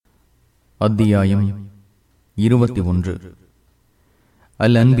அத்தியாயம் 21.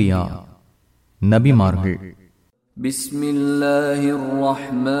 அல் அன்பியா, நபிமார்கள். பிஸ்மில்லாஹிர்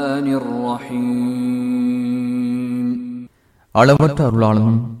ரஹ்மானிர் ரஹீம். அளவற்ற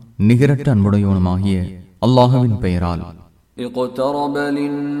அருளாளனும் நிகரற்ற அன்புடையவனுமாகிய அல்லாஹ்வின் பெயரால். இக்தரப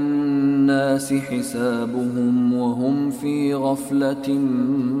லின்னாஸி ஹிசாபுஹும் வஹும் ஃபீ கஃப்லத்தின்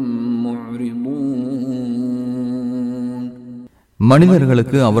முஅ்ரிதூன்.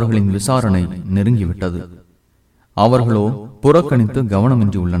 மனிதர்களுக்கு அவர்களின் விசாரணை நெருங்கிவிட்டது, அவர்களோ புறக்கணித்து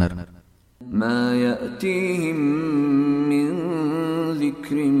கவனமின்றி உள்ளனர். மா யஅதீஹிம் மின்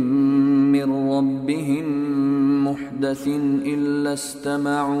ذிக்ரின் மிர் ரப்பிஹிம் முஹ்தஸின் இல்லா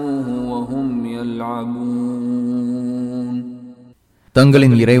இஸ்தமஊஹு வஹும் யல்அபூன்.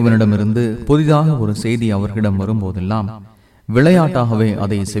 தங்களின் இறைவனிடமிருந்து புதிதாக ஒரு செய்தி அவர்களிடம் வரும்போதெல்லாம் விளையாட்டாகவே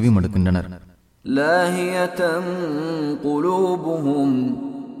அதை செவிமடுக்கின்றனர். லாஹியதன் குலூபுஹும்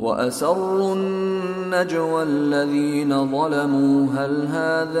وأسروا النجوى الذين ظلموا هل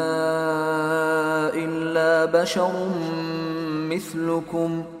هذا إلا بشر مثلكم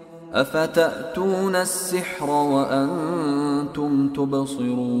أفتأتون السحر وأنتم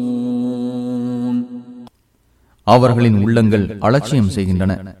تبصرون. அவர்களின் உள்ளங்கள் அலட்சியம்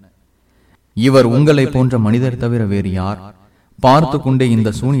செய்கின்றன. இவர் உங்களை போன்ற மனிதர் தவிர வேறு யார்? பார்த்து கொண்டே இந்த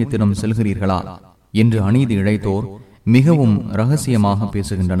சூனியத்திடம் செல்கிறீர்களா என்று அநீதி இழைத்தோர் மிகவும் ரகசியமாக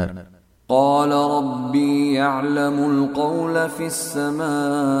பேசுகின்றனர். قال ربي يعلم القول في السماء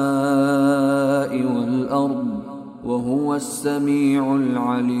والأرض وهو السميع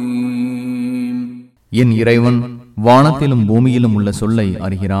العليم. என் இறைவன் வானத்திலும் பூமியிலும் உள்ள சொல்லை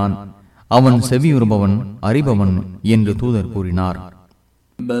அறிகிறான், அவன் செவியுறுபவன் அறிபவன் என்று தூதர் கூறினார்.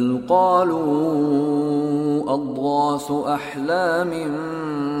 بل قالوا أضغاث أحلام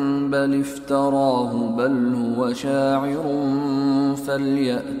بل افتراه بل هو شاعر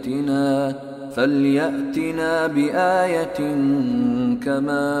فليأتنا بآية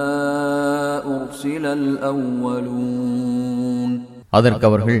كما أرسل الأولون. அதற்கு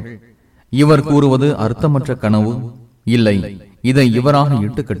அவர்கள், இவர் கூறுவது அர்த்தமற்ற கனவு, இல்லை இதை இவராக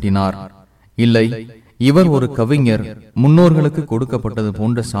இட்டு கட்டினார், இல்லை இவர் ஒரு கவிஞர், முன்னோர்களுக்கு கொடுக்கப்பட்டது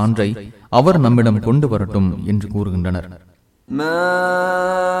போன்ற சான்றை அவர் நம்மிடம் கொண்டு வரட்டும் என்று கூறுகின்றனர். ما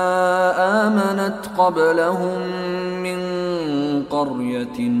آمنت قبلهم من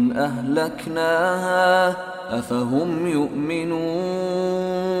قرية أهلكناها أفهم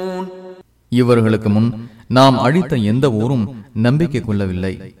يؤمنون. இவர்களுக்கு முன் நாம் அழித்த எந்த ஊரும் நம்பிக்கை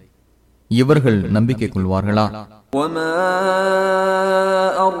கொள்ளவில்லை, இவர்கள் நம்பிக்கை கொள்வார்களா? وما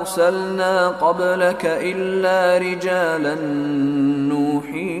أرسلنا قبلك إلا رجالا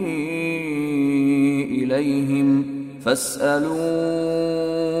نوحي إليهم فاسألوا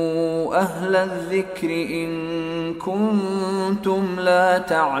أهل الذكر إن كنتم لا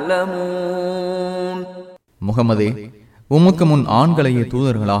تعلمون. முகமதே, உமக்கு முன் ஆண்களையே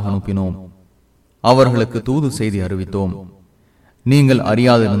தூதர்களாக அனுப்பினோம், அவர்களுக்கு தூது செய்தி அறிவித்தோம். நீங்கள்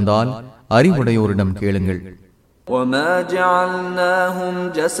அறியாதிருந்தால் அறிவுடையோரிடம் கேளுங்கள். وما جعلناهم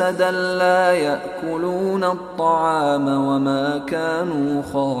جسدا لا يأكلون الطعام وما كانوا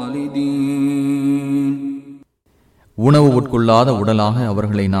خالدين. உணவு உட்கொள்ளாத உடலாக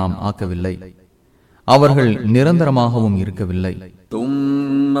அவர்களை நாம் ஆக்கவில்லை, அவர்கள் நிரந்தரமாகவும் இருக்கவில்லை.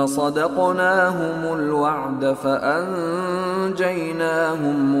 ثم صدقناهم الوعد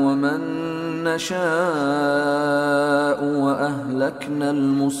فأنجيناهم ومن نشاء وأهلكنا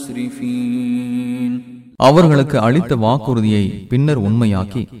المسرفين. அவர்களுக்கு அளித்த வாக்குறுதியை பின்னர்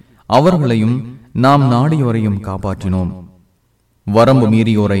உண்மையாக்கி அவர்களையும் நாம் நாடியோரையும் காப்பாற்றினோம், வரம்பு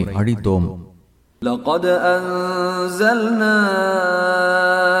மீறியோரை அழித்தோம். لقد أنزلنا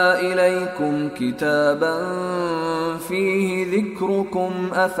إليكم كتابا فيه ذكركم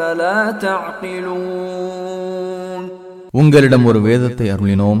أفلا تعقلون. உங்களிடம் ஒரு வேதத்தை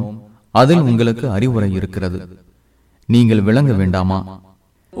அருளினோம், அதில் உங்களுக்கு அறிவுரை இருக்கிறது, நீங்கள் விளங்க வேண்டாமா?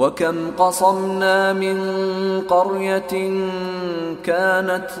 وكم قصمنا من قرية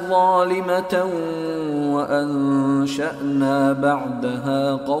كانت ظالمة وأنشأنا بعدها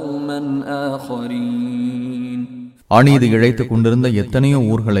قوما آخرين. அநீதி இழைத்துக் கொண்டிருந்த எத்தனையோ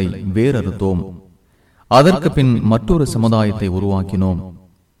ஊர்களை வேறறுத்தோம், அதற்கு பின் மற்றொரு சமுதாயத்தை உருவாக்கினோம்.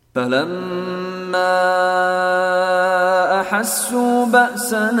 فلما أحسوا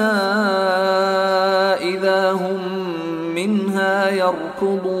بأسنا إذا هم منها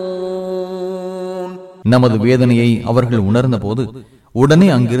يركضون. நமது வேதனையை அவர்கள் உணர்ந்த போது உடனே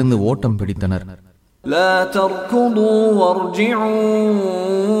அங்கிருந்து ஓட்டம் பிடித்தனர். لا تركضوا وارجعوا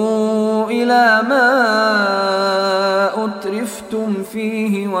إلى ما أترفتم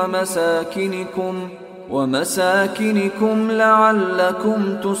فيه ومساكنكم ومساكنكم لعلكم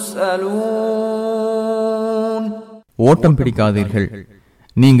تسألون. ஓட்டம் பிடிக்காதீர்கள்,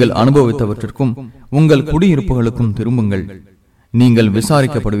 நீங்கள் அனுபவித்தவற்றிற்கும் உங்கள் குடியிருப்புகளுக்கும் திரும்புங்கள், நீங்கள்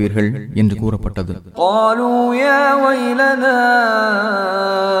விசாரிக்கப்படுவீர்கள் என்று கூறப்பட்டது. قالوا يا ويلنا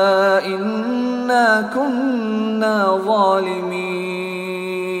إنا كنا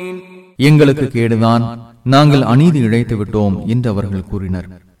ظالمين. எங்களுக்கு கேடுதான், நாங்கள் அநீதி இழைத்து விட்டோம் என்று அவர்கள் கூறினர்.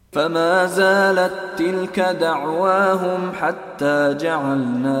 فما زالت تلك دعواهم حتى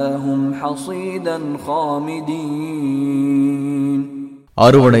جعلناهم حصيدا خامدين.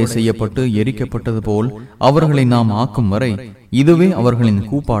 அறுவடை செய்யப்பட்டு எரிக்கப்பட்டது போல் அவர்களை நாம் ஆக்கும் வரை இதுவே அவர்களின்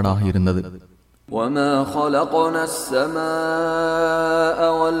கூப்பாடாக இருந்தது. وما خلقنا السماء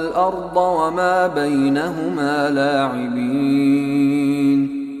والأرض وما بينهما لاعبين.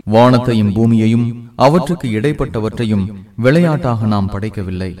 வானத்தையும் பூமியையும் அவற்றுக்கு இடைப்பட்டவற்றையும் விளையாட்டாக நாம்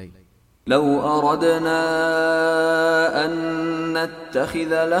படைக்கவில்லை. لو أردنا أن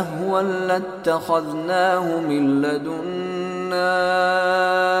نتخذ لهوا لاتخذناه من لدنا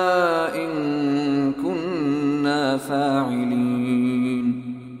إن كنا فاعلين.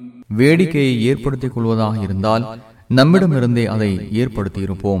 வேடிக்கையை ஏற்படுத்திக் கொள்வதாக இருந்தால் நம்மிடமிருந்தே அதை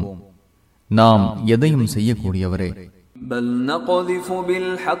ஏற்படுத்தியிருப்போம். நாம் எதையும் செய்யக்கூடியவரே. بل نقذف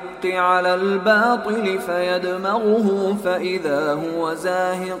بالحق على الباطل فيدمغه فإذا هو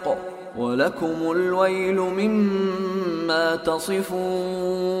زاهق وَلَكُمُ الْوَيْلُ مِمَّا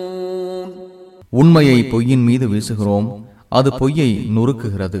تَصِفُونَ. உண்மையை பொய்யின் மீது வீசுகிறோம், அது பொய்யை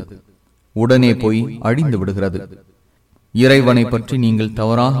நொறுக்குகிறது, உடனே பொய் அழிந்து விடுகிறது. இறைவனை பற்றி நீங்கள்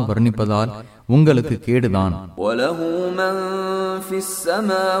தவறாக வர்ணிப்பதால் உங்களுக்கு கேடுதான். وَلَهُ مَنْ فِي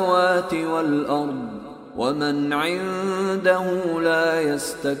السَّمَاوَاتِ وَالْأَرْضِ وَمَنْ عِنْدَهُ لَا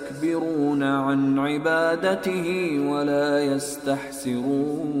يَسْتَكْبِرُونَ عَنْ عِبَادَتِهِ وَلَا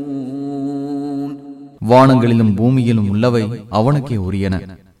يَسْتَحْسِرُونَ. வானங்களிலும் பூமியிலும் உள்ளவை அவனுக்கே உரியன.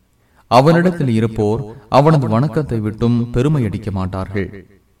 அவனிடத்தில் இருப்போர் அவனது வணக்கத்தை விட்டும் பெருமையடிக்க மாட்டார்கள்,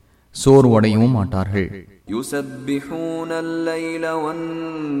 சோர்வடையவும் மாட்டார்கள். يُسَبِّحُونَ اللَّيْلَ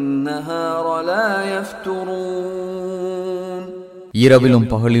وَالنَّهَارَ لَا يَفْتُرُونَ. இரவிலும்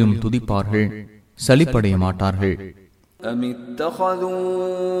பகலிலும் துதிப்பார்கள், சலிப்படைய மாட்டார்கள். أَمِ اتَّخَذُوا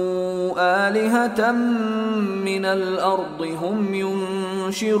آلِهَةً مِنَ الْأَرْضِ هُمْ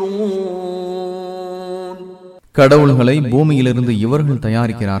يُنْشِرُونَ. கடவுள்களை பூமியிலிருந்து இவர்கள்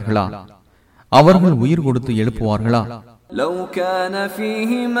தயாரிக்கிறார்களா? அவர்கள் உயிர் கொடுத்து எழுப்புவார்களா? لو كان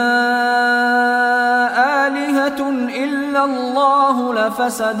فيهما آلهة إلا الله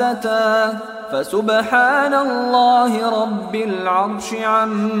لفسدتا فسبحان الله رب العرش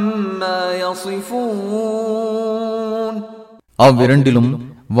عما يصفون. அவ்விரண்டிலும்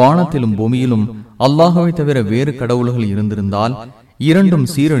வானத்திலும் பூமியிலும் அல்லாஹ்வை தவிர வேறு கடவுள்கள் இருந்திருந்தால் இரண்டும்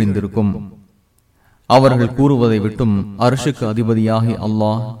சீரழிந்திருக்கும். அவர்கள் கூறுவதை விட்டும் அர்ஷுக்கு அதிபதியாகி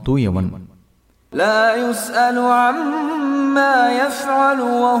அல்லாஹ் தூயவன். لا يسأل عما يفعل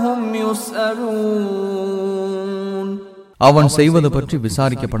وهم يسألون. அவன் செய்வது பற்றி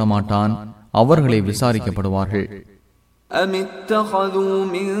விசாரிக்கப்பட மாட்டான், அவர்களை விசாரிக்கப்படுவார்கள். أم اتخذوا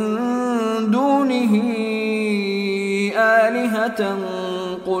من دونه آلهة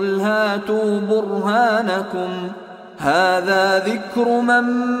قل هاتوا برهانكم هذا ذكر من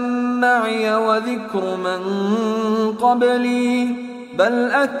معي وذكر من قبلي بل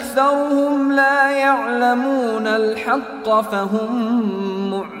أكثرهم لا يعلمون الحق فهم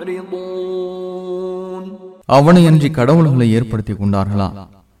معرضون. அவனையன்றி கடவுள்களை ஏற்படுத்திக் கொண்டார்களா?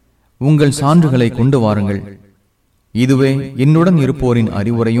 உங்கள் சான்றுகளை கொண்டு வாருங்கள். இதுவே என்னுடன் இருப்போரின்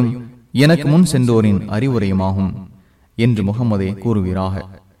அறிவுரையும் எனக்கு முன் சென்றோரின் அறிவுரையுமாகும் என்று முகம்மதே கூறுவீராக.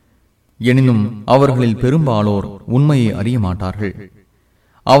 எனினும் அவர்களில் பெரும்பாலோர் உண்மையை அறிய மாட்டார்கள்,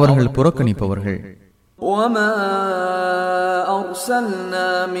 அவர்கள் புறக்கணிப்பவர்கள். وَمَا أَرْسَلْنَا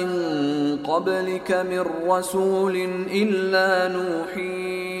مِن قَبْلِكَ مِن رَّسُولٍ إِلَّا نُوحِي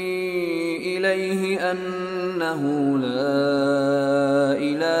إِلَيْهِ أَنَّهُ لَا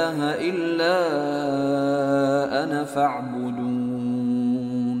إِلَٰهَ إِلَّا أَنَا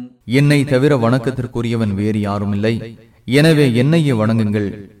فَاعْبُدُونِ. என்னை தவிர வணக்கத்திற்குரியவன் வேறு யாரும் இல்லை, எனவே என்னையே வணங்குங்கள்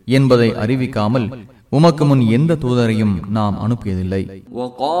என்பதை அறிவிக்காமல் உமக்கு முன் எந்த தூதரையும் நாம் அனுப்பியதில்லை.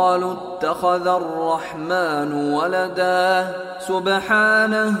 وَقَالُوا اتَّخَذَ الرَّحْمَنُ وَلَدًا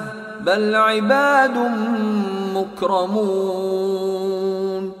سُبْحَانَهُ بَلْ عِبَادٌ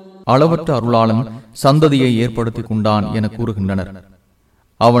مُكْرَمُونَ. அளவற்ற அருளாளன் சந்ததியை ஏற்படுத்திக் கொண்டான் என கூறுகின்றனர்.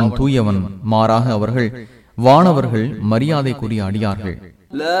 அவன் தூயவன், மாறாக அவர்கள் வானவர்கள் மரியாதைக்குரிய அடியார்கள்.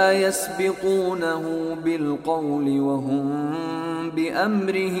 لا يسبقونه بالقول وهم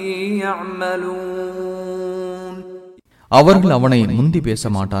بأمره يعملون. அவர்கள் அவனை முந்தி பேச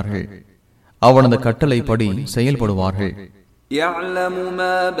மாட்டார்கள், அவனது கட்டளைப்படி செயல்படுவார்கள். يعلم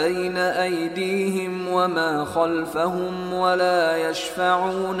ما بين أيديهم وما خلفهم ولا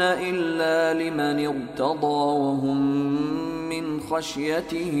يشفعون إلا لمن ارتضى وهم من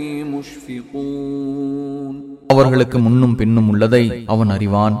خشيته مشفقون. அவர்களுக்கு முன்னும் பின்னும் உள்ளதை அவன்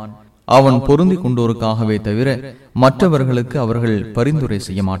அறிவான். அவன் பொருந்தி கொண்டோருக்காகவே தவிர மற்றவர்களுக்கு அவர்கள் பரிந்துரை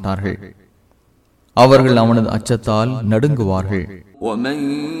செய்ய மாட்டார்கள். அவர்கள் அவனது அச்சத்தால் நடுங்குவார்கள். ومن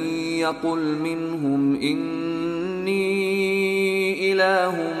يقل منهم إني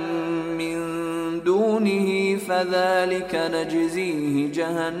إله من دونه فذلك نجزيه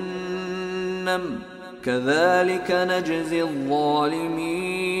جهنم كذلك نجزي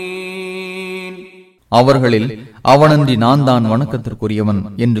الظالمين. அவர்களில் அவனன்றி நான் தான்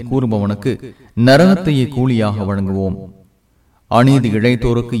வணக்கத்திற்குரியவன் என்று கூறுபவனுக்கு நரகத்தையே கூலியாக வழங்குவோம். அநீதி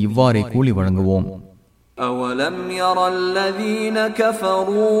இழைத்தோருக்கு இவ்வாறே கூலி வழங்குவோம். أَوَلَمْ يَرَ الَّذِينَ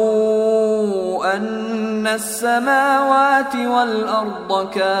كَفَرُوا أَنَّ السَّمَاوَاتِ وَالْأَرْضَ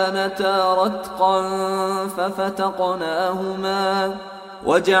كَانَتَا رَتْقًا فَفَتَقْنَاهُمَا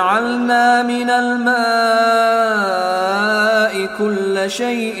وَجَعَلْنَا مِنَ الْمَاءِ كُلَّ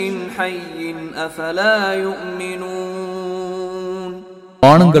شَيْءٍ حَيٍّ أَفَلَا يُؤْمِنُونَ.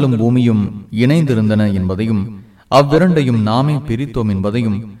 வானங்களும் பூமியும் இணைந்திருந்தன என்பதையும் அவ்விரண்டையும் நாமே பிரித்தோம்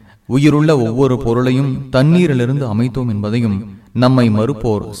என்பதையும் உயிருள்ள ஒவ்வொரு பொருளையும் தண்ணீரிலிருந்து அமைத்தோம் என்பதையும் நம்மை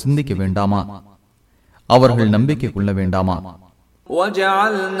மறுப்போர் சிந்திக்க வேண்டாமா? அவர்கள் நம்பிக்கை கொள்ள வேண்டாமா?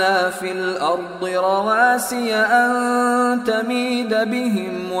 وَجَعَلْنَا فِي الْأَرْضِ رَوَاسِيَ أَن تَمِيدَ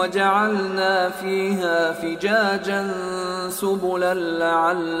بِهِمْ وَجَعَلْنَا فِيهَا فِجَاجًا سُبُلًا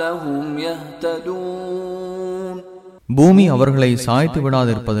لَعَلَّهُمْ يَهْتَدُونَ. பூமி அவர்களை சாய்த்து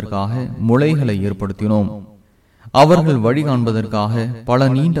விடாதிருப்பதற்காக முளைகளை ஏற்படுத்தினோம். அவர்கள் வழி காண்பதற்காக பல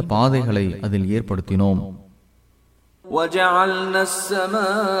நீண்ட பாதைகளை அதில் ஏற்படுத்தினோம். وَجَعَلْنَا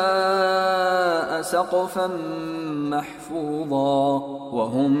السَّمَاءَ سَقْفًا مَحْفُوظًا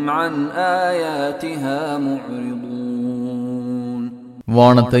وَهُمْ عَنْ آيَاتِهَا مُعْرِضُونَ.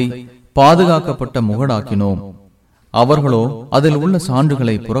 வானத்தை பாதுகாக்கப்பட்ட முகடாக்கினோம். அவர்களோ அதில் உள்ள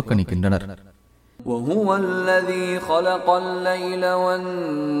சான்றுகளை புறக்கணிக்கின்றனர். وَهُوَ الَّذِي خَلَقَ اللَّيْلَ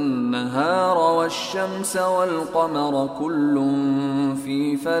وَالنَّهَارَ وَالشَّمْسَ وَالْقَمَرَ كُلٌّ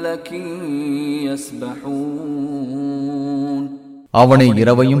فِي فَلَكٍ يَسْبَحُونَ. அவனை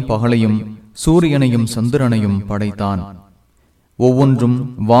இரவையும் பகலையும் சூரியனையும் சந்திரனையும் படைத்தான்.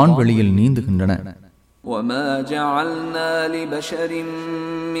 ஒவ்வொன்றும் வான்வெளியில் நீந்துகின்றன. وَمَا جَعَلْنَا لِبَشَرٍ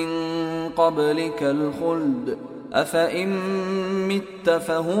مِّن قَبْلِكَ الْخُلْدَ أَفَإِن مِّتَّ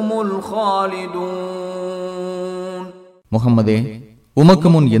فَهُمُ الْخَالِدُونَ. முஹம்மதே, உமக்கு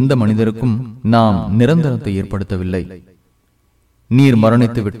முன் எந்த மனிதருக்கும் நாம் நிரந்தரத்தை ஏற்படுத்தவில்லை. நீர்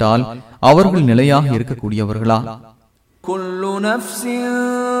மரணித்து விட்டால் அவர்கள் நிலையாக இருக்கக்கூடியவர்களா? كُلُّ نَفْسٍ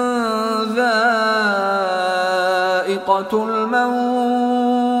ذَائِقَةُ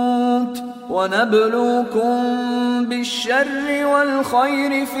الْمَوْتِ وَنَبْلُوكُمْ بِالشَّرِّ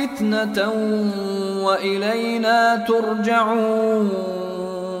وَالْخَيْرِ فِتْنَةً وَإِلَيْنَا تُرْجَعُونَ.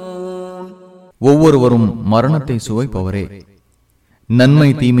 ஒவ்வொருவரும் மரணத்தை சுவைப்பவரே.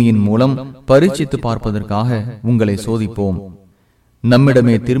 நன்மை தீமையின் மூலம் பரீட்சித்து பார்ப்பதற்காக உங்களை சோதிப்போம்.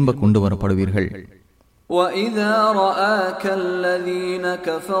 நம்மிடமே திரும்ப கொண்டு வரப்படுவீர்கள். وَإِذَا رَآكَ الَّذِينَ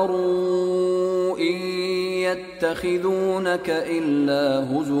كَفَرُوا إِن يَتَّخِذُونَكَ إِلَّا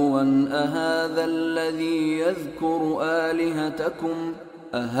هُزُوًا أَهَذَا الَّذِي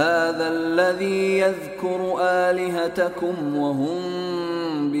يَذْكُرُ آلِهَتَكُمْ وَهُمْ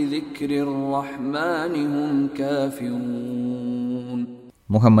بِذِكْرِ الرَّحْمَنِ هُمْ كَافِرُونَ.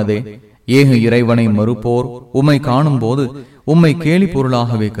 முஹம்மதே, ஏக இறைவனை மறுப்போர் உம்மை காணும் போது உம்மை கேலி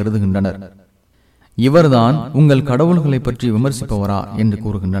பொருளாகவே கருதுகின்றனர். இவர்தான் உங்கள் கடவுள்களை பற்றி விமர்சிப்பவரா என்று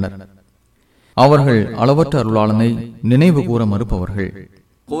கூறுகின்றனர். அவர்கள் அளவற்ற அருளாளனை நினைவு கூற மறுப்பவர்கள்.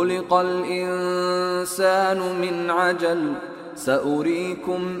 خُلِقَ الْإِنسَانُ مِنْ عَجَلٍ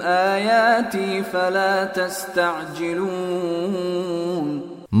سَأُرِيكُمْ آيَاتِي فَلَا تَسْتَعْجِلُونَ.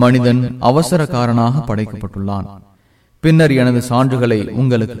 மனிதன் அவசரக்காரனாக படைக்கப்பட்டுள்ளான். பின்னர் எனது சான்றுகளை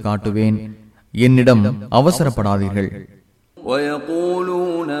உங்களுக்கு காட்டுவேன். என்னிடம் அவசரப்படாதீர்கள்.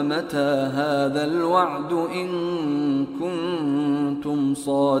 وَيَقُولُونَ مَتَى هَذَا الْوَعْدُ إِن كُنتُمْ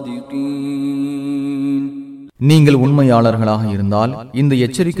صَادِقِينَ. நீங்கள் உண்மையாளர்களாக இருந்தால் இந்த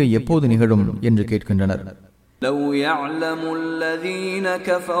எச்சரிக்கை எப்போது நிகழும் என்று கேட்கின்றனர். لَوْ يَعْلَمُ الَّذِينَ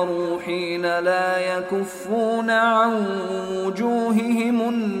كَفَرُوا حِينَ لَا يَكُفُّونَ عَنْ وُجُوهِهِمُ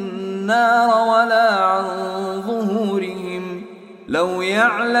النَّارَ وَلَا عَنْ ظُهُورِهِمْ لَوْ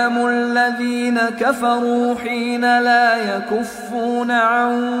يَعْلَمُ الَّذِينَ كَفَرُوا حِينَ لَا يَكُفُّونَ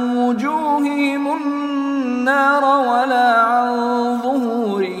عَنْ وُجُوهِهِمُ النَّارَ وَلَا عَنْ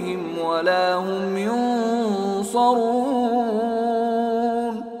ظُهُورِهِمْ وَلَا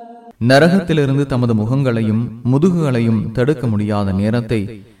ينظرون நரகத்திலிருந்து தமது முகங்களையும் முதுகுகளையும் தடுக்க முடியாத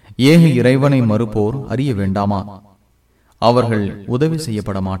நேரத்தை ஏக இறைவனை மறுப்போர் அறிய வேண்டாமா? அவர்கள் உதவி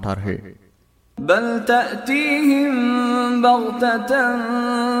செய்யப்பட மாட்டார்கள். بل تأتيهم بغتة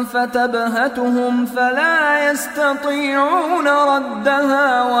فتبهتهم فلا يستطيعون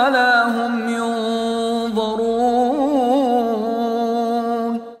ردها ولا هم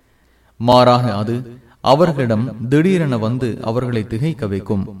ينظرون. மாறாக அது அவர்களிடம் திடீரென வந்து அவர்களை திகைக்க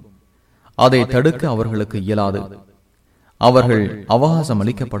வைக்கும். அதை தடுக்க அவர்களுக்கு இயலாது. அவர்கள் அவகாசம்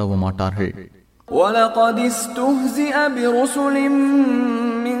அளிக்கப்படவும் மாட்டார்கள். وَلَقَدِ اسْتُهْزِئَ بِرُسُلٍ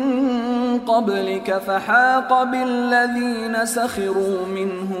مِّن قَبْلِكَ فَحَاقَ بِالَّذِينَ سَخِرُوا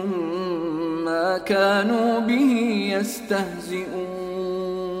مِنْهُمْ مَا كَانُوا بِهِ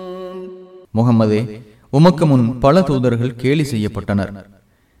يَسْتَهْزِئُونَ. முஹம்மதே, உமக்கு முன் பல தூதர்கள் கேலி செய்யப்பட்டனர்.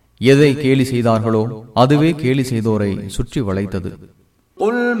 எதை கேலி செய்தார்களோ அதுவே கேலி செய்தோரை சுற்றி வளைத்தது.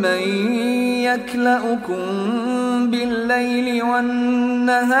 قُلْ مَنْ يَكْلَؤُكُمْ بِاللَّيْلِ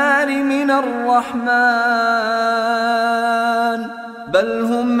وَالنَّهَارِ مِنَ الرَّحْمَنِ بَلْ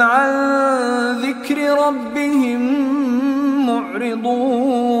هُمْ عَنْ ذِكْرِ رَبِّهِمْ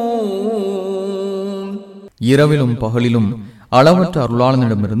مُعْرِضُونَ. இரவிலும் பகலிலும் அளவற்ற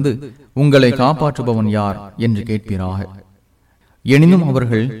அருளாளனிடமிருந்து உங்களை காப்பாற்றுபவன் யார் என்று கேட்பீராக. எனினும்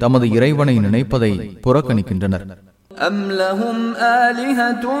அவர்கள் தமது இறைவனை நினைப்பதை புறக்கணிக்கின்றனர். أَمْ لَهُمْ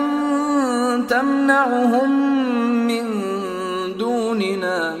آلِهَةٌ تَمْنَعُهُمْ مِنْ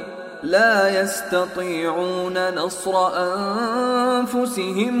دُونِنَا لَا يَسْتَطِيعُونَ نَصْرَ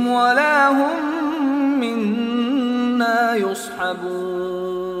أَنفُسِهِمْ وَلَا هُمْ مِنَّا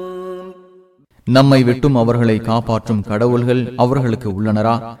يُصْحَبُونَ. நம்மை விட்டும் அவர்களை காப்பாற்றும் கடவுள்கள் அவர்களுக்கு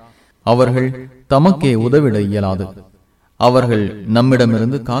உள்ளனரா? அவர்கள் தமக்கே உதவிட இயலாது. அவர்கள்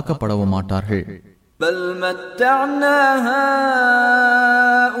நம்மிடமிருந்து காக்கப்படவும் மாட்டார்கள். بل متعنا هؤلاء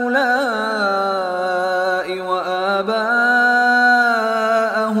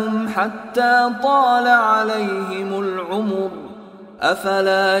وآباءهم حتى طال عليهم العمر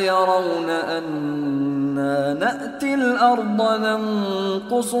أفلا يرون أنا نأتي الأرض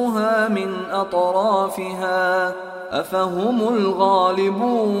ننقصها من أطرافها أفهم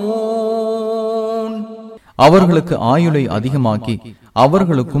الغالبون. அவர்களுக்கு ஆயுளை அதிகமாக்கி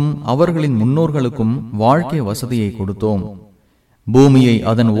அவர்களுக்கும் அவர்களின் முன்னோர்களுக்கும் வாழ்க்கை வசதியை கொடுத்தோம். பூமியை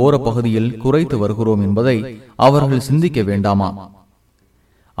அதன் ஓரப்பகுதியில் குறைத்து வருகிறோம் என்பதை அவர்கள் சிந்திக்க வேண்டாமா?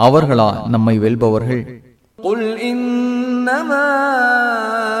 அவர்களா நம்மை வெல்பவர்கள்? قُلْ إِنَّمَا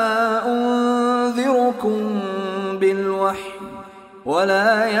أُنذِرُكُم بِالْوَحْيِ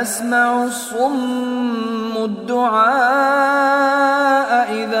وَلَا يَسْمَعُ الصُّمُّ الدُّعَاءَ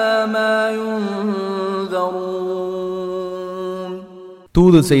إِذَا مَا يُنذَرُونَ.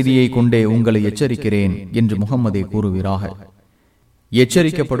 தூது செய்தியை கொண்டே உங்களை எச்சரிக்கிறேன் என்று முஹம்மதே கூறுவீராக.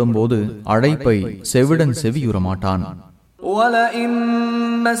 எச்சரிக்கப்படும் போது அழைப்பை செவிடன் செவியுற மாட்டான். وَلَئِن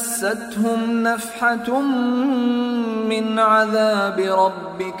مَّسَّتْهُمْ نَفْحَةٌ مِّنْ عَذَابِ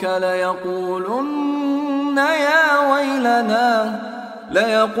رَبِّكَ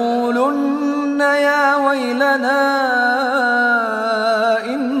لَيَقُولُنَّ يَا وَيْلَنَا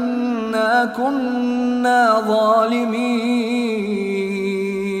إِنَّا كُنَّا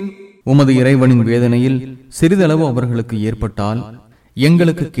ظَالِمِينَ. உமது இறைவனின் வேதனையில் சிறிதளவு அவர்களுக்கு ஏற்பட்டால்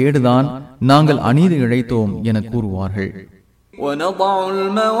எங்களுக்கு கேடுதான், நாங்கள் அநீதி இழைத்தோம் என கூறுவார்கள். وَنَضَعُ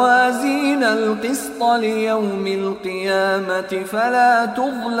الْمَوَازِينَ الْقِسْطَ لِيَوْمِ الْقِيَامَةِ فَلَا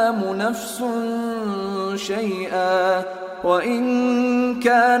تُظْلَمُ نَفْسٌ شَيْئًا وَإِنْ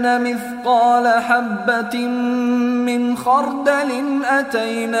كَانَ مِثْقَالَ حَبَّةٍ مِّنْ خَرْدَلٍ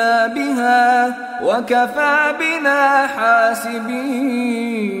أَتَيْنَا بِهَا وَكَفَى بِنَا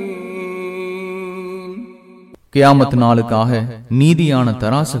حَاسِبِينَ. கியாமத் நாளுக்காக நீதியான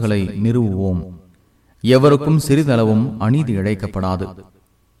தராசுகளை நிறுவுவோம். எவருக்கும் சிறிதளவும் அநீதி இழைக்கப்படாது.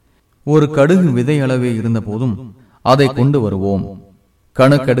 ஒரு கடுகு விதை அளவே இருந்த போதும் அதை கொண்டு வருவோம்.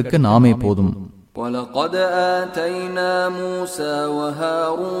 கணக்கெடுக்க நாமே போதும். وَلَقَدْ آتَيْنَا مُوسَى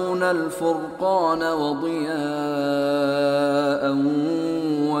وَهَارُونَ الْفُرْقَانَ وَضِيَاءً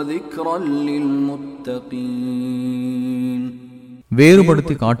وَذِكْرًا لِلْمُتَّقِينَ.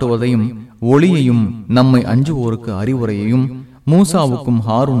 வேறுபடுத்தி காட்டுவதையும் ஒளியையும் நம்மை அஞ்சுவோருக்கு அறிவுரையையும் மூசாவுக்கும்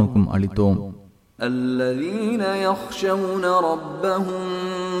ஹாரூனுக்கும் அளித்தோம். الذين يخشون ربهم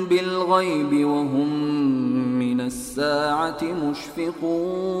بالغيب وهم من الساعة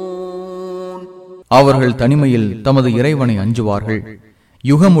مشفقون. அவர்கள் தனிமையில் தமது இறைவனை அஞ்சுவார்கள்,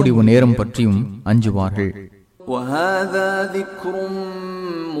 யுக முடிவு நேரம் பற்றியும் அஞ்சுவார்கள். وهذا ذكر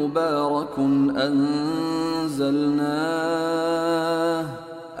مبارك أنزلناه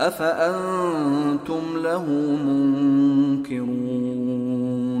أفأنتم له منكرون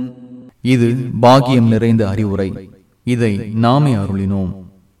இது பாக்கியம் நிறைந்த அறிவுரை. இதை நாமே அருளினோம்.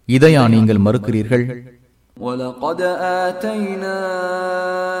 இதையா நீங்கள் மறுக்கிறீர்கள்? وَلَقَدْ آتَيْنَا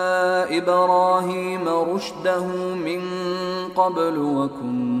إِبْرَاهِيمَ رُشْدَهُ مِنْ قَبْلُ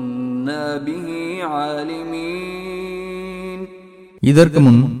وَكُنَّا بِهِ عَالِمِينَ இதற்கு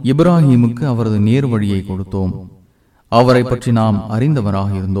முன் இப்ராஹீமுக்கு அவரது நேர் வழியை கொடுத்தோம். அவரை பற்றி நாம் அறிந்தவராக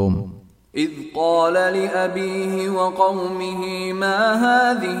இருந்தோம். إِذْ قَالَ لِأَبِيهِ وَقَوْمِهِ مَا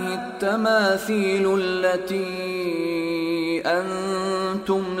هَذِهِ التَّمَاثِيلُ الَّتِي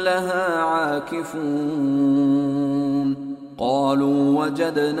أَنْتُمْ لَهَا عَاكِفُونَ قَالُوا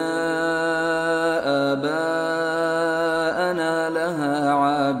وَجَدْنَا آبَاءَنَا لَهَا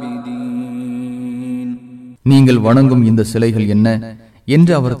عَابِدِينَ நீங்கள் வணங்கும் இந்த சிலைகள் என்ன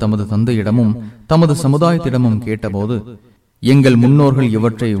என்று அவர் தமது தந்தையிடமும் தமது சமுதாயத்திடமும் கேட்டபோது, எங்கள் முன்னோர்கள்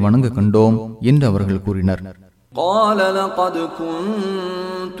இவற்றை வணங்க கண்டோம் என்று அவர்கள் கூறினர். قَالَ لَقَدْ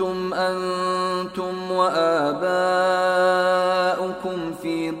كُنْتُمْ أَنْتُمْ وَآبَاؤُكُمْ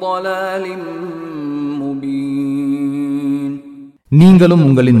فِي ضَلَالٍ مُبِينٍ நீங்களும்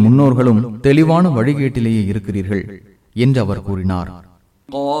உங்களின் முன்னோர்களும் தெளிவான வழிகேட்டிலேயே இருக்கிறீர்கள் என்று அவர் கூறினார்.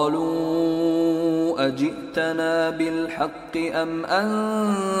 قَالُوا أَجِئْتَنَا بِالْحَقِّ أَمْ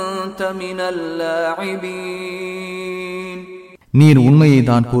أَنْتَ مِنَ اللاعبين நீர் உண்மையை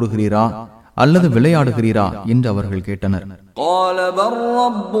தான் கூறுகிறீரா அல்லது விளையாடுகிறீரா என்று அவர்கள் கேட்டனர். قَالَ بَلْ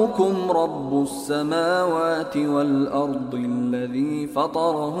رَبُّكُمْ رَبُّ السَّمَاوَاتِ وَالْأَرْضِ الَّذِي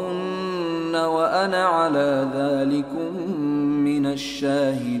فَطَرَهُنَّ وَأَنَا عَلَى ذَلِكُمْ مِنَ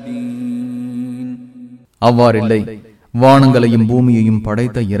الشَّاهِدِينَ அவ்வாறில்லை, வானங்களையும் பூமியையும்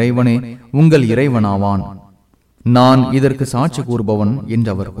படைத்த இறைவனே உங்கள் இறைவனாவான், நான் இதற்கு சாட்சி கூறுபவன் என்று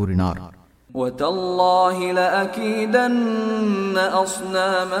அவர் கூறினார். وَتَاللَّهِ لَأَكِيدَنَّ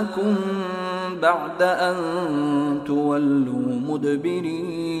أَصْنَامَكُمْ بَعْدَ أَن تُوَلُّوا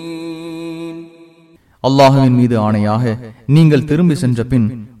مُدْبِرِينَ அல்லாஹ்வின் மீது ஆணையாக நீங்கள் திரும்பி சென்ற பின்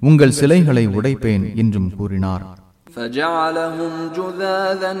உங்கள் சிலைகளை உடைப்பேன் என்றும் கூறினார். فَجَعَلَهُمْ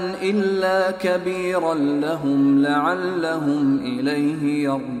جُذَاذًا إِلَّا كَبِيرًا لَهُمْ لَعَلَّهُمْ إِلَيْهِ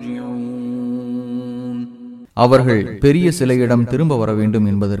يَرْجِعُونَ அவர்கள் பெரிய சிலையிடம் திரும்ப வர வேண்டும்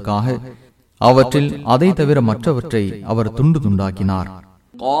என்பதற்காக அவற்றில் அதை தவிர மற்றவற்றை அவர் துண்டு துண்டாக்கினார்.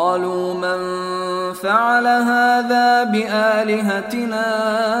 قَالُوا مَنْ فَعَلَ هَذَا بِآلِهَتِنَا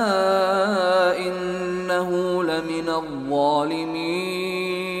إِنَّهُ لَمِنَ الظَّالِمِينَ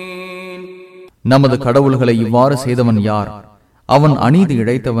நமது கடவுள்களை இவ்வாறு செய்தவன் யார்? அவன் அநீதி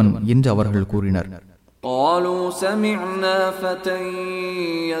இழைத்தவன் என்று அவர்கள் கூறினர். قَالُوا سَمِعْنَا فَتًى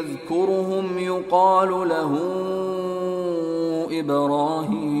يَذْكُرُهُمْ يُقَالُ لَهُ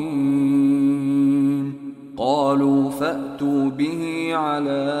إِبْرَاهِيمُ قَالُوا فَأْتُوا بِهِ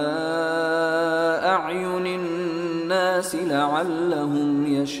عَلَى أَعْيُنِ النَّاسِ لَعَلَّهُمْ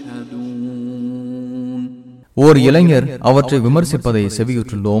يَشْهَدُونَ ஓர் இளைஞர் அவற்றை விமர்சிப்பதை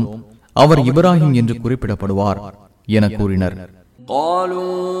செவியுற்றுள்ளோம், அவர் இப்ராஹிம் என்று குறிப்பிடப்படுவார் என கூறினர்.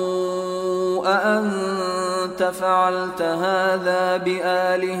 قَالُوا أَأَنْتَ فَعَلْتَ هَذَا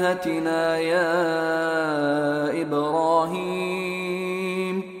بِآلِهَتِنَا يَا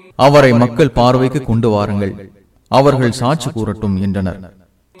إِبْرَاهِيمُ அவரை மக்கள் பார்வைக்கு கொண்டு வாருங்கள், அவர்கள் சாட்சி கூறட்டும் என்றனர்.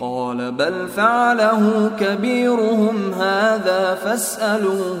 قَالَ بَلْ فَعَلَهُ كَبِيرُهُمْ هَذَا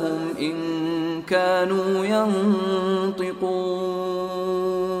فَاسْأَلُوهُمْ إِنْ كَانُوا يَنْطِقُونَ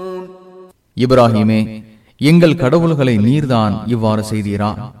இப்ராஹிமே, எங்கள் கடவுள்களை நீர்தான் இவ்வாறு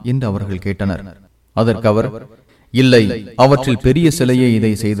செய்தீரா என்று அவர்கள் கேட்டனர். அதற்கு அவர், இல்லை, அவற்றில் பெரிய சிலையே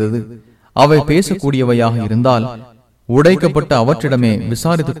இதை செய்தது. அவை பேசக்கூடியவையாக இருந்தால் உடைக்கப்பட்ட அவற்றிடமே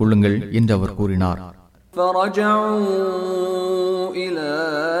விசாரித்துக் கொள்ளுங்கள் என்று அவர் கூறினார். فَرَجَعُوا إِلَى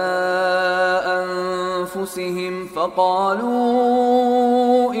أَنفُسِهِمْ فَقَالُوا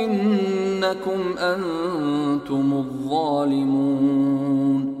إِنَّكُمْ أَنْتُمُ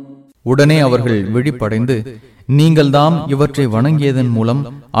الظَّالِمُونَ உடனே அவர்கள் விழிப்படைந்து, நீங்கள்தாம் இவற்றை வணங்கியதன் மூலம்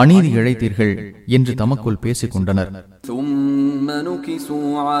அநீதி இழைத்தீர்கள் என்று தமக்குள் பேசிக் கொண்டனர். ثُمَّ نُكِسُوا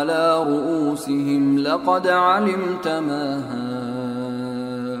عَلَى رُؤُوسِهِمْ لَقَدْ عَلِمْتَ مَا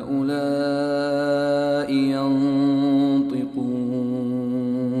هَؤُلَاءِ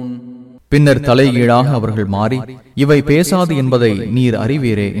يَنْطِقُونَ பின்னர் தலைகீழாக அவர்கள் மாறி, இவை பேசாது என்பதை நீர்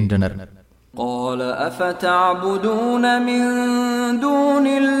அறிவீரே என்றனர். قَالَ أَفَتَعْبُدُونَ مِنْ دُونِ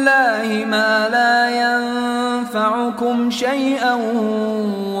اللَّهِ مَا لَا يَنْفَعُكُمْ شَيْئًا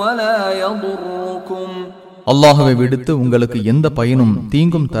وَلَا يَضُرُّكُمْ அல்லாஹ்வை விடுத்து உங்களுக்கு எந்த பயனும்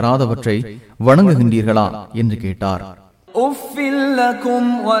தீங்கும் தராதவற்றை வணங்குகின்றீர்களா என்று கேட்டார். أف لكم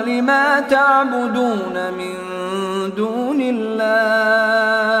ولما تعبدون من دون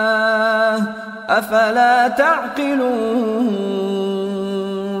الله أفلا تعقلون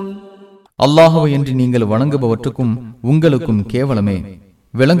அல்லாஹ்வை என்று நீங்கள் வணங்குபவற்றுக்கும் உங்களுக்கும் கேவலமே,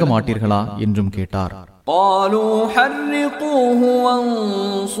 விளங்க மாட்டீர்களா என்றும் கேட்டார். قالوا حرقوه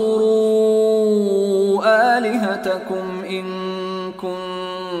وانصروا آلهتكم إن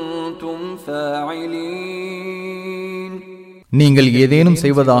كنتم فاعلين. நீங்கள் ஏதேனும்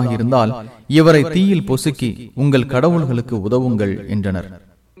செய்வதாக இருந்தால் இவரை தீயில் பொசுக்கி உங்கள் கடவுள்களுக்கு உதவுங்கள் என்றனர்.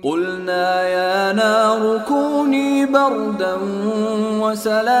 قلنا يا نار كوني بردا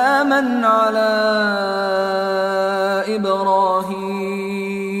وسلاما على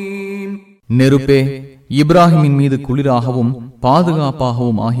إبراهيم. நெருப்பே, இப்ராஹிமின் மீது குளிராகவும்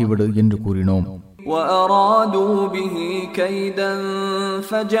பாதுகாப்பாகவும் ஆகிவிடு என்று கூறினோம். وأرادوا به كيدا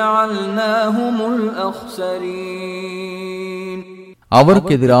فجعلناهم الأخسرين.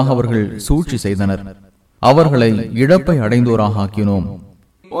 அவருக்கு எதிராக அவர்கள் சூழ்ச்சி செய்தனர், அவர்களை இழப்பை அடைந்தோராக ஆக்கினோம்.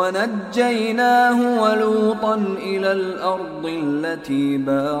 ونجيناه ولوطا إلى الأرض التي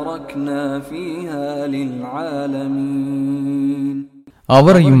باركنا فيها للعالمين.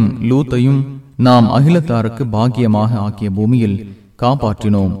 அவரையும் லூத்தையும் நாம் அகிலத்தாருக்கு பாக்கியமாக ஆக்கிய பூமியில்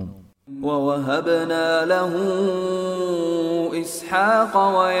காப்பாற்றினோம். ووهبنا له إسحاق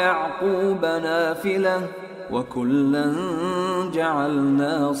ويعقوب نافلة وكلا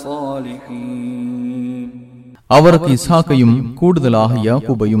جعلنا صالحين. அவருக்கு இஸ்ஹாக்கையும் கூடுதலாக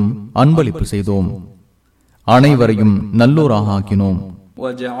யாக்கூபையும் அன்பளிப்பு செய்தோம், அனைவரையும் நல்லோராக ஆக்கினோம்.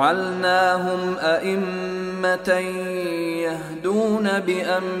 وجعلناهم أئمة يهدون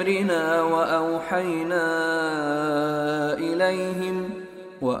بأمرنا وأوحينا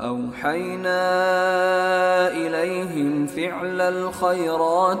إليهم فعل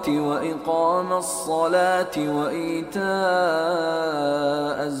الخيرات وإقام الصلاة وإيتاء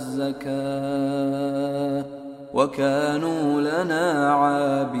الزكاة وكانوا لنا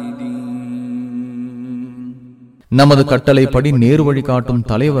عابدين. நமது கட்டளைப்படி நேரு வழி காட்டும்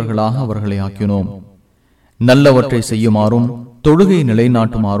தலைவர்களாக அவர்களை ஆக்கினோம். நல்லவற்றை செய்யுமாறும் தொழுகை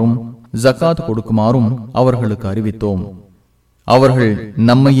நிலைநாட்டுமாறும் ஜக்காத் கொடுக்குமாறும் அவர்களுக்கு அறிவித்தோம். அவர்கள்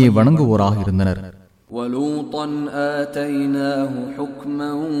நம்மையே வணங்குவோராக இருந்தனர். وَلُوطًا آتَيْنَاهُ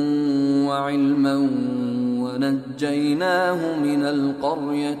حُكْمًا وَعِلْمًا وَنَجَّيْنَاهُ مِنَ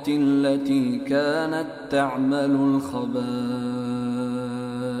الْقَرْيَةِ الَّتِي كَانَتْ تَعْمَلُ الْخَبَائِثَ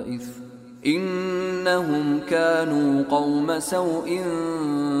إِنَّهُمْ كَانُوا قَوْمَ سَوْءٍ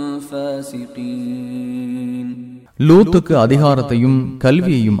فَاسِقِينَ. லூத்துக்கு அதிகாரத்தையும்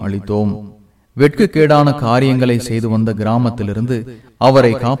கல்வியையும் அளித்தோம். வெட்கக்கேடான காரியங்களை செய்து வந்த கிராமத்திலிருந்து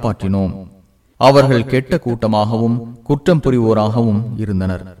அவரை காப்பாற்றினோம். அவர்கள் கெட்ட கூட்டமாகவும் குற்றம் புரிவோராகவும்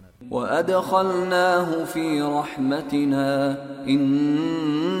இருந்தனர். وَأَدْخَلْنَاهُ فِي رَحْمَتِنَا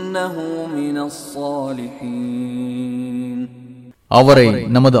إِنَّهُ مِنَ الصَّالِحِينَ. அவரை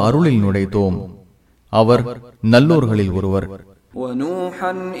நமது அருளில் நுழைத்தோம், அவர் நல்லோர்களில் ஒருவர்.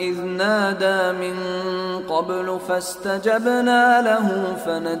 وَنُوحًا إِذْ نَادَى مِن قَبْلُ فَاسْتَجَبْنَا لَهُ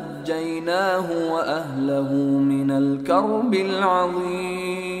فَنَجَّيْنَاهُ وَأَهْلَهُ مِنَ الْكَرْبِ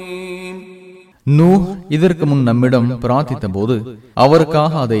الْعَظِيمِ. நூஹ் இதற்கு முன் நம்மிடம் பிரார்த்தித்த போது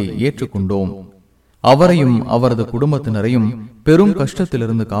அவருக்காக அதை ஏற்றுக்கொண்டோம். அவரையும் அவரது குடும்பத்தினரையும் பெரும்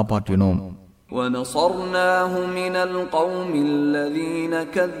கஷ்டத்திலிருந்து காப்பாற்றினோம். وَنَصَرْنَاهُ مِنَ الْقَوْمِ الَّذِينَ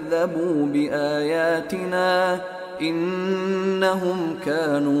كَذَّبُوا بِآيَاتِنَا إِنَّهُمْ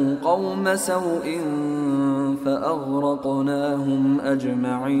كَانُوا قَوْمَ سَوْءٍ فَأَغْرَقْنَاهُمْ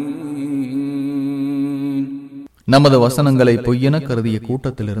أَجْمَعِينَ. நமது வசனங்களை பொய்யென கருதிய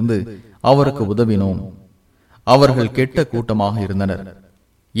கூட்டத்திலிருந்து அவருக்கு உதவினோம். அவர்கள் கெட்ட கூட்டமாக இருந்தனர்,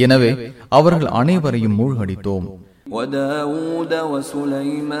 எனவே அவர்கள் அனைவரையும் மூழ்கடித்தோம். وَدَاوُودَ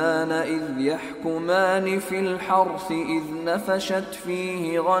وَسُلَيْمَانَ إِذْ يَحْكُمَانِ فِي الْحَرْثِ إِذْ نَفَشَتْ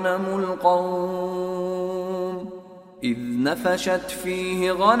فِيهِ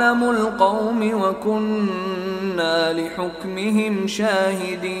غَنَمُ الْقَوْمِ وَكُنَّا لِحُكْمِهِمْ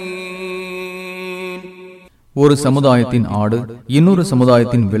شَاهِدِينَ. ஒரு சமுதாயத்தின் ஆடு இன்னொரு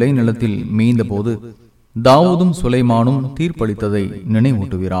சமுதாயத்தின் விளைநிலத்தில் மேய்ந்த போது தாவூதும் சுலைமானும் தீர்ப்பளித்ததை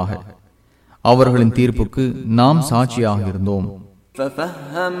நினைவூட்டுவீராக. அவர்களின் தீர்ப்புக்கு நாம் சாட்சியாக இருந்தோம்.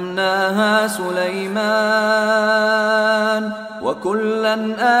 فَفَهَّمْنَاهَا سُلَيْمَانَ وَكُلًّا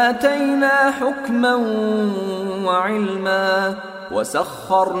آتَيْنَا حُكْمًا وَعِلْمًا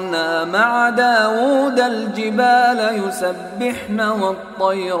وَسَخَّرْنَا مَعَ دَاوُودَ الْجِبَالَ يُسَبِّحْنَ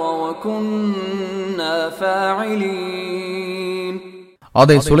وَالطَّيْرَ وَكُنَّا فَاعِلِينَ.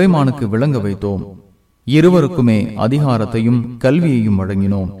 அதை சுலைமானுக்கு விளங்க வைத்தோம். இருவருக்குமே அதிகாரத்தையும் கல்வியையும்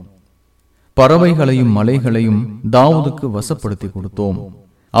வழங்கினோம். பறவைகளையும் மலைகளையும் தாவூதுக்கு வசப்படுத்தி கொடுத்தோம்.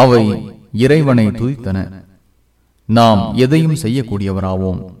 அவை இறைவனை துதித்தன. நாம் எதையும்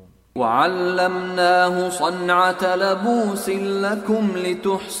செய்யக்கூடியவராவோம். وَعَلَّمْنَاهُ صَنْعَةَ لَبُوسٍ لَكُمْ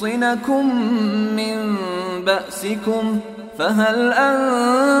لِتُحْصِنَكُمْ مِنْ بَأْسِكُمْ فَهَلْ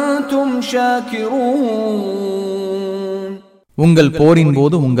أَنْتُمْ شَاكِرُونَ உங்கள் போரின்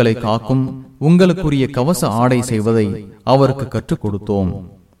போது உங்களை காக்கும் உங்களுக்குரிய கவச ஆடை செய்வதை அவருக்கு கற்றுக் கொடுத்தோம்.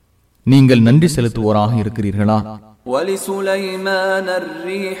 நீங்கள் நன்றி செலுத்துவோராக இருக்கிறீர்களா? وَلِسُلَيْمَانَ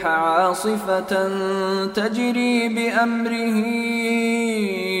الرِّيحَ عَاصِفَةً تَجْرِي بِأَمْرِهِ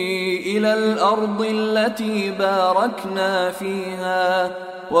إِلَى الْأَرْضِ الَّتِي بَارَكْنَا فِيهَا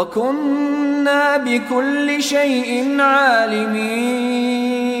وَكُنَّا بِكُلِّ شَيْءٍ عَالِمِينَ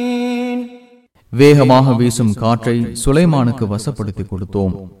வேகமாக வீசும் காற்றை சுலைமானுக்கு வசப்படுத்தி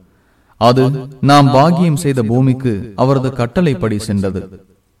கொடுத்தோம். அது நாம் பாக்கியம் செய்த பூமிக்கு அவரது கட்டளைப்படி சென்றது.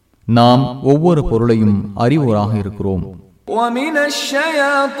 நாம் ஒவ்வொரு பொருளையும் அறிவோராக இருக்கிறோம். وَمِنَ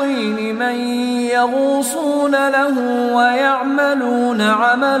الشَّيَاطِينِ مَن يَغُوصُونَ لَهُ وَيَعْمَلُونَ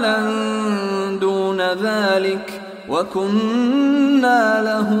عَمَلًا دُونَ ذَلِكَ وَكُنَّا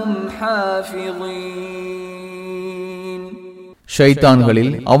لَهُمْ حَافِظِينَ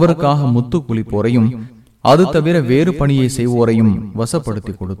ஷைத்தான்களில் அவருக்காக முத்து குளிப்போரையும் அது தவிர வேறு பணியை செய்வோரையும்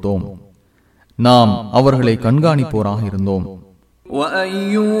வசப்படுத்தி கொடுத்தோம். நாம் அவர்களை கண்காணிப்போராக இருந்தோம்.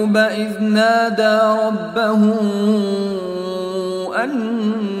 وَأَيُّوبَ إِذْ نَادَى رَبَّهُ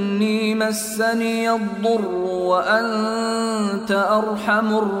أَنِّي مَسَّنِيَ الضُّرُّ وَأَنْتَ أَرْحَمُ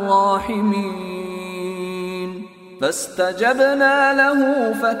الراحمين فاستجبنا له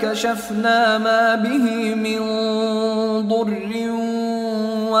فكشفنا ما به من ضر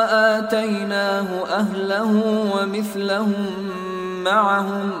وآتيناه أهله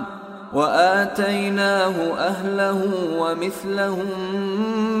ومثلهم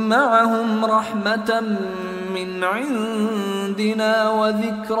معهم رحمة من عندنا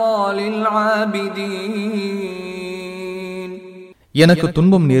وذكرى للعابدين எனக்கு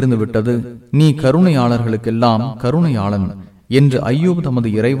துன்பம் நேர்ந்து விட்டது, நீ கருணையாளர்களுக்கெல்லாம் கருணையாளன் என்று அய்யூப் தமது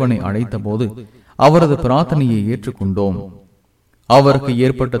இறைவனை அழைத்த போது அவரது பிரார்த்தனையை ஏற்றுக்கொண்டோம். அவருக்கு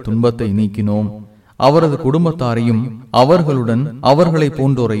ஏற்பட்ட துன்பத்தை நீக்கினோம். அவரது குடும்பத்தாரையும் அவர்களுடன் அவர்களை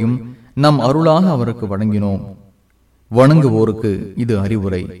போன்றோரையும் நம் அருளாக அவருக்கு வழங்கினோம். வணங்குவோருக்கு இது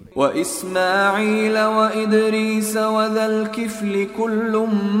அறிவுரை. وَإِسْمَاعِيلَ وَإِدْرِيسَ وَذَا الْكِفْلِ كُلٌّ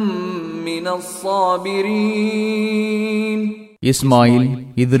مِّنَ الصَّابِرِينَ இஸ்மாயில்,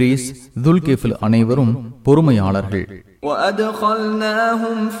 இத்ரீஸ், துல்கிஃபில் அனைவரும் பொறுமையாளர்கள்.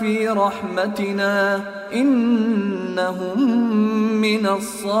 وَأَدْخَلْنَاهُمْ فِي رَحْمَتِنَا إِنَّهُمْ مِنَ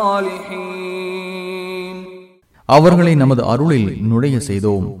الصَّالِحِينَ அவர்களை நமது அருளில் நுழைய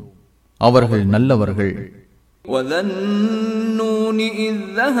செய்தோம். அவர்கள் நல்லவர்கள். وَذَا النُّونِ إِذْ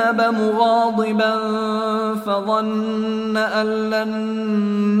ذَهَبَ مُغَاضِبًا فَظَنَّ أَن لَّن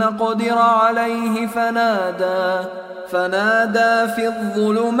نَّقْدِرَ عَلَيْهِ فنادى في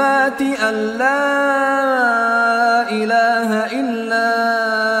الظلمات أن لا إله إلا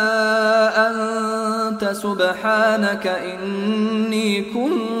أنت سبحانك إني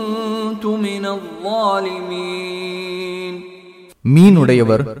كنت من الظالمين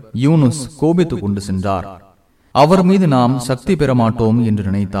மீனுடையவர் யூனுஸ் கோபித்துக் கொண்டு சென்றார். அவர் மீது நாம் சக்தி பெற மாட்டோம் என்று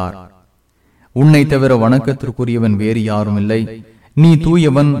நினைத்தார். உன்னை தவிர வணக்கத்திற்குரியவன் வேறு யாரும் இல்லை, நீ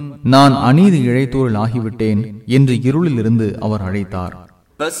தூயவன், நான் அநீதி இழைத்தோரில் ஆகிவிட்டேன் என்று இருளில் இருந்து அவர் அழைத்தார்.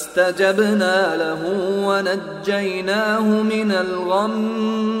 فاستجبنا له ونجيناه من الغم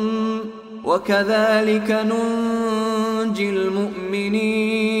وكذلك ننجي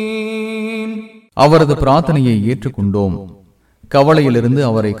المؤمنين அவரது பிரார்த்தனையை ஏற்றுக்கொண்டோம். கவலையிலிருந்து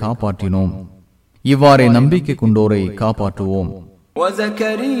அவரை காப்பாற்றினோம். இவ்வாறே நம்பிக்கை கொண்டோரை காப்பாற்றுவோம்.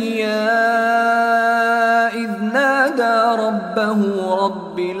 وزكريا إذ نادى ربه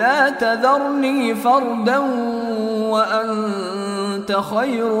رب لا تذرني فردا وأنت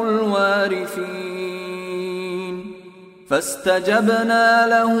خير الوارثين فاستجبنا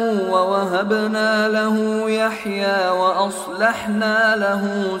له ووهبنا له يحيى وأصلحنا له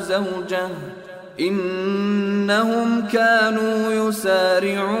زوجه إنهم كانوا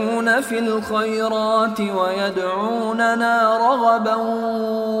يسارعون في الخيرات ويدعوننا رغبا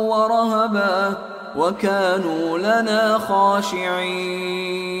ورهبا وكانوا لنا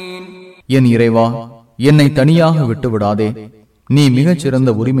خاشعين என் இறைவா, என்னை தனியாக விட்டுவிடாதே, நீ மிகச் சிறந்த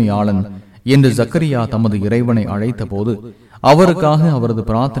உரிமையாளன் என்று ஜக்கரியா தமது இறைவனை அழைத்த போது அவருக்காக அவரது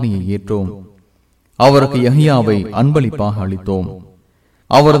பிரார்த்தனையை ஏற்றோம். அவருக்கு யஹ்யாவை அன்பளிப்பாக அளித்தோம்.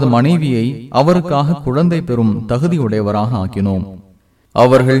 அவரது மனைவியை அவருக்காக குழந்தை பெறும் தகுதியுடையவராக ஆக்கினோம்.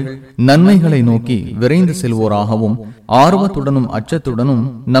 அவர்கள் நன்மைகளை நோக்கி விரைந்து செல்வோராகவும் ஆர்வத்துடனும் அச்சத்துடனும்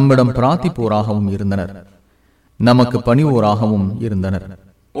நம்மிடம் பிரார்த்திப்போராகவும் இருந்தனர், நமக்கு பணிவோராகவும் இருந்தனர்.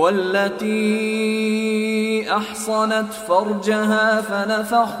 والتي أحصنت فرجها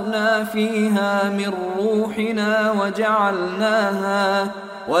فنفخنا فيها من روحنا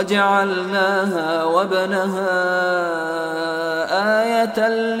وجعلناها وابنها آية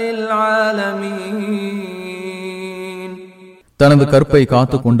للعالمين. தனது கற்பை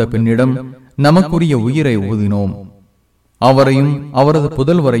காத்துக் கொண்ட பெண்ணிடம் நமக்குரிய உயிரை ஊதினோம், அவரையும் அவரது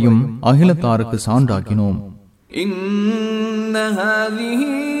புதல்வரையும் அகிலத்தாருக்கு சான்றாக்கினோம். إن هذه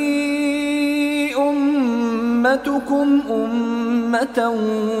أمتكم أمة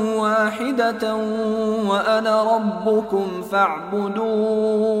واحدة وأنا ربكم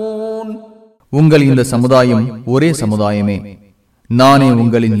فاعبدون. உங்கள் இந்த சமுதாயம் ஒரே சமுதாயமே, நானே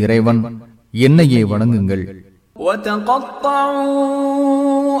உங்களின் இறைவன், என்னையே வணங்குங்கள். وتقطعوا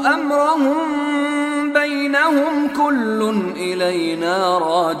أمرهم بينهم كل إلينا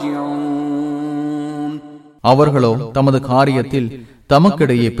راجعون. அவர்களோ தமது காரியத்தில்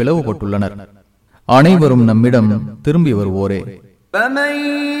தமக்கிடையே பிளவுபட்டுள்ளனர், அனைவரும் நம்மிடம் திரும்பி வருவோரே. فمن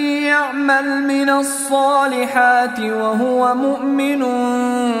يعمل من الصالحات وهو مؤمن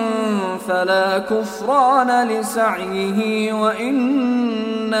فلا كفران لسعيه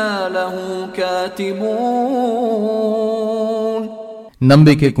وإنا له كاتبون.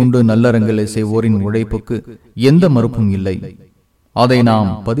 நம்பிக்கை கொண்டு நல்லறங்களை செய்வோரின் உழைப்புக்கு எந்த மறுப்பும் இல்லை, அதை நாம்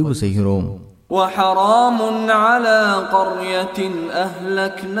பதிவு செய்கிறோம். وحرام على قرية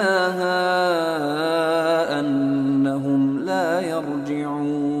أهلكناها أنهم لا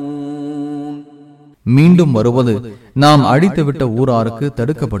يرجعون. மீண்டும் வருவது நாம் அழித்துவிட்ட ஊராருக்கு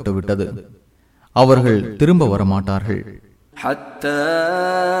தடுக்கப்பட்டு விட்டது, அவர்கள் திரும்ப வரமாட்டார்கள். حتى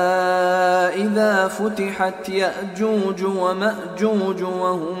إذا فتحت يأجوج ومأجوج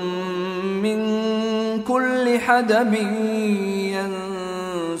وهم من كل حدب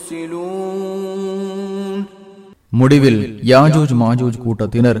முடிவில் யாஜூஜ் மாஜூஜ்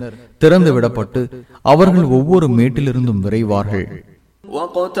கூட்டத்தினர் திறந்து விடப்பட்டு அவர்கள் ஒவ்வொரு மேட்டிலிருந்தும் விரைவார்கள்.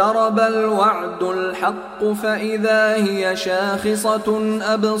 واقترب الوعد الحق فإذا هي شاخصة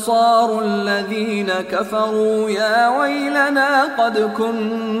أبصار الذين كفروا يا ويلنا قد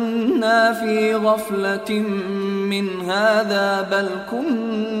كنا في غفلة من هذا بل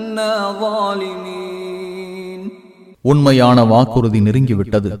كنا ظالمين. உண்மையான வாக்குறுதி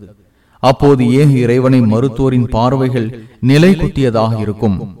நெருங்கிவிட்டது, அப்போது ஏக இறைவனை மறுத்தோரின் பார்வைகள் நிலை குத்தியதாக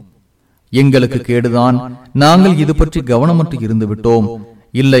இருக்கும். எங்களுக்கு கேடுதான், நாங்கள் இது பற்றி கவனமற்று இருந்து விட்டோம்,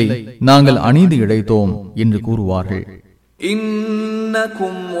 இல்லை நாங்கள் அநீதி இழைத்தோம் என்று கூறுவார்கள்.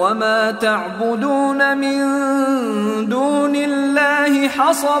 إنكم وما تعبدون من دون الله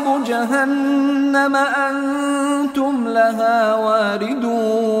حصب جهنم أنتم لها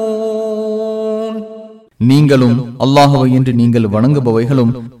واردون. நீங்களும் அல்லாஹ்வை என்று நீங்கள்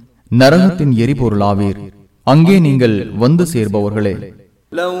வணங்குபவைகளும் நரகத்தின் எரிபொருளாவீர், அங்கே நீங்கள் வந்து சேர்பவர்களே.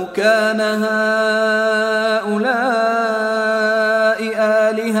 لو كان هؤلاء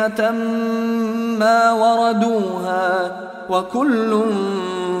آلهة ما وردوها وكل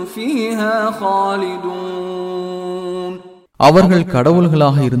فيها خالدون. அவர்கள்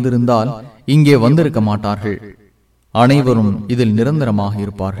கடவுள்களாக இருந்திருந்தால் இங்கே வந்திருக்க மாட்டார்கள், அனைவரும் இதில் நிரந்தரமாக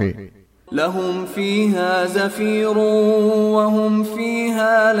இருப்பார்கள். لهم فيها زفير وهم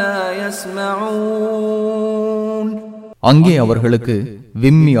فيها لا يسمعون. அங்கே அவர்களுக்கு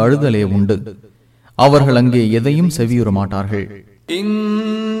விம்மி அழுதலே உண்டு, அவர்கள் அங்கே எதையும் செவியுற மாட்டார்கள்.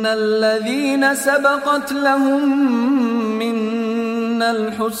 إن الذين سبقت لهم منا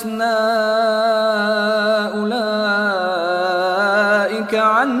الحسنى أولئك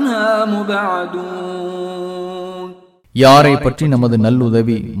عنها مبعدون. யாரை பற்றி நமது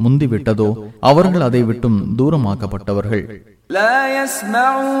நல்லுதவி முந்திவிட்டதோ அவர்கள் அதை விட்டும் தூரமாக்கப்பட்டவர்கள். لا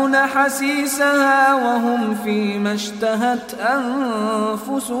يسمعون حسيسها وهم فيما اشتهت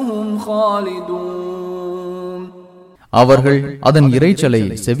أنفسهم خالدون. அவர்கள் அதன் இரைச்சலை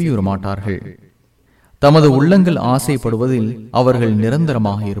செவியுற மாட்டார்கள், தமது உள்ளங்கள் ஆசைப்படுவதில் அவர்கள்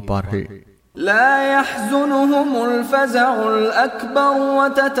நிரந்தரமாக இருப்பார்கள். لا يحزنهم الفزع الأكبر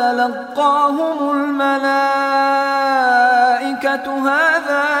وتتلقاهم الملائكة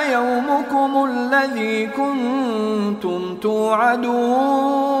هذا يومكم الذي كنتم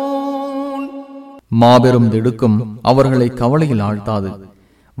توعدون. மாபெரும் திடுக்கம் அவர்களை கவலையில் ஆழ்த்தாது,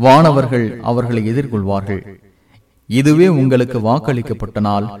 வானவர்கள் அவர்களை எதிர்கொள்வார்கள், இதுவே உங்களுக்கு வாக்களிக்கப்பட்ட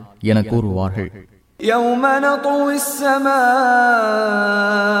நாள் என கூறுவார்கள். يوم نطوي السماء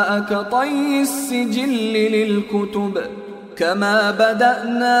كطي السجل للكتب كما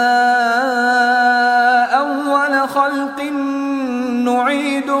بدأنا أول خلق نعيده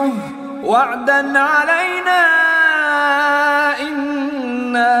نعيده وعدا علينا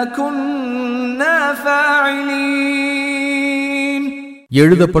إنا كنا فاعلين.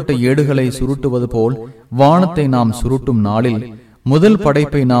 எழுதப்பட்ட ஏடுகளை சுருட்டுவது போல் வானத்தை நாம் சுருட்டும் நாளில் முதல்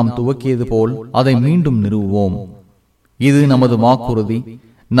படைப்பை நாம் துவக்கியது போல் அதை மீண்டும் நிறுவுவோம். இது நமது வாக்குறுதி,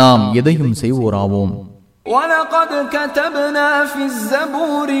 நாம் எதையும் செய்வோராவோம். وَلَقَدْ كَتَبْنَا فِي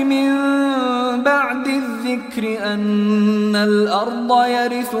الزَّبُورِ مِنْ بَعْدِ الذِّكْرِ أَنَّ الْأَرْضَ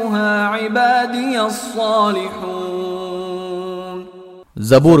يَرِثُهَا عِبَادِيَ الصَّالِحُونَ.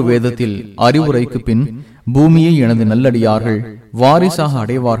 ஜபூர் வேதத்தில் அறிவுரைக்கு பின் பூமியை எனது நல்லடியார்கள் வாரிசாக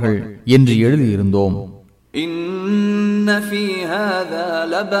அடைவார்கள் என்று எழுதியிருந்தோம். إِنَّ فِي هَذَا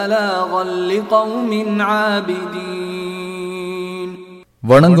لَبَلَاغًا لِقَوْمٍ عَابِدِينَ.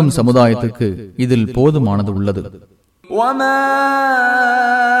 வணங்கும் சமுதாயத்துக்கு இதில் போதுமானது உள்ளது. وَمَا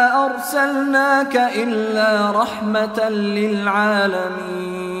أَرْسَلْنَاكَ إِلَّا رَحْمَةً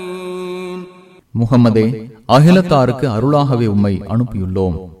لِلْعَالَمِينَ. முஹம்மதே, அகிலத்தாருக்கு அருளாகவே உம்மை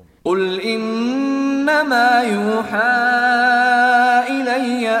அனுப்பியுள்ளோம். قُلْ إِنَّمَا يُوحَى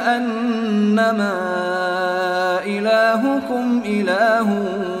إِلَيَّ أَنَّمَا إِلَٰهُكُمْ إِلَٰهٌ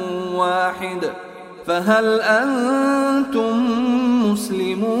وَاحِدٌ فَهَلْ أَنْتُمْ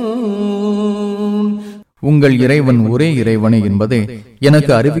مسلمون. உங்கள் இறைவன் ஒரே இறைவனே என்பதே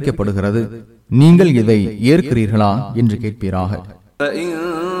எனக்கு அறிவிக்கப்படுகிறது, நீங்கள் இதை ஏற்கிறீர்களா என்று கேட்பீராக. فَإِن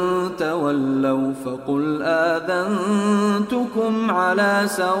تَوَلَّوْا فَقُلْ آذَنْتُكُمْ عَلَى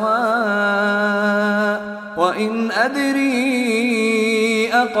سَوَاءٍ وَإِنْ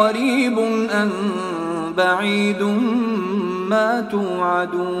أَدْرِي أَقَرِيبٌ أَمْ بَعِيدٌ مَا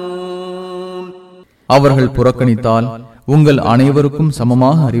تُوعَدُونَ. அவர்கள் புறக்கணித்தால் உங்கள் அனைவருக்கும்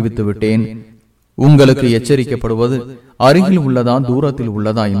சமமாக அறிவித்து விட்டேன். உங்களுக்கு எச்சரிக்கப்படுவது அருகில் உள்ளதா தூரத்தில்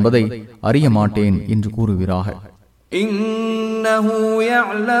உள்ளதா என்பதை அறிய மாட்டேன் என்று கூறுவீராக. இன்னஹு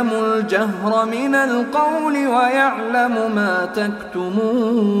யஅலமுல் ஜஹ்ர மினல் கௌலி வ யஅலமு மா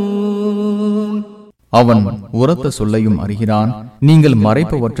தக்துமூன். அவன் உரத்த சொல்லையும் அறிகிறான், நீங்கள்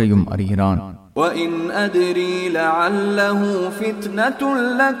மறைப்பவற்றையும் அறிகிறான். وَإِنْ أَدْرِي لَعَلَّهُ فِتْنَةٌ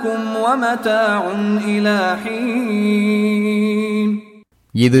لَكُمْ وَمَتَاعٌ إِلَى حِينٍ.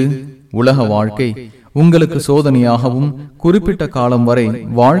 இது உலக வாழ்க்கை உங்களுக்கு சோதனையாகவும் குறிப்பிட்ட காலம் வரை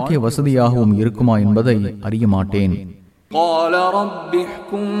வாழ்க்கை வசதியாகவும் இருக்குமா என்பதை அறிய மாட்டேன். قَالَ رَبِّ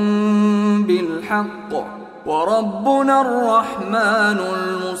احْكُم بِالْحَقِّ وَرَبُّنَا الرَّحْمَنُ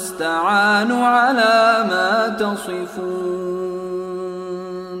الْمُسْتَعَانُ عَلَى مَا تَصِفُونَ.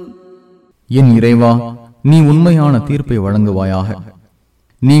 என் இறைவா, நீ உண்மையான தீர்ப்பை வழங்குவாயாக.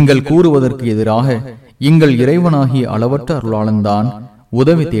 நீங்கள் கூறுவதற்கு எதிராக எங்கள் இறைவனாகிய அளவற்ற அருளாளன்தான்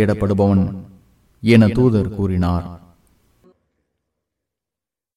உதவி தேடப்படுபவன் என தூதர் கூறினார்.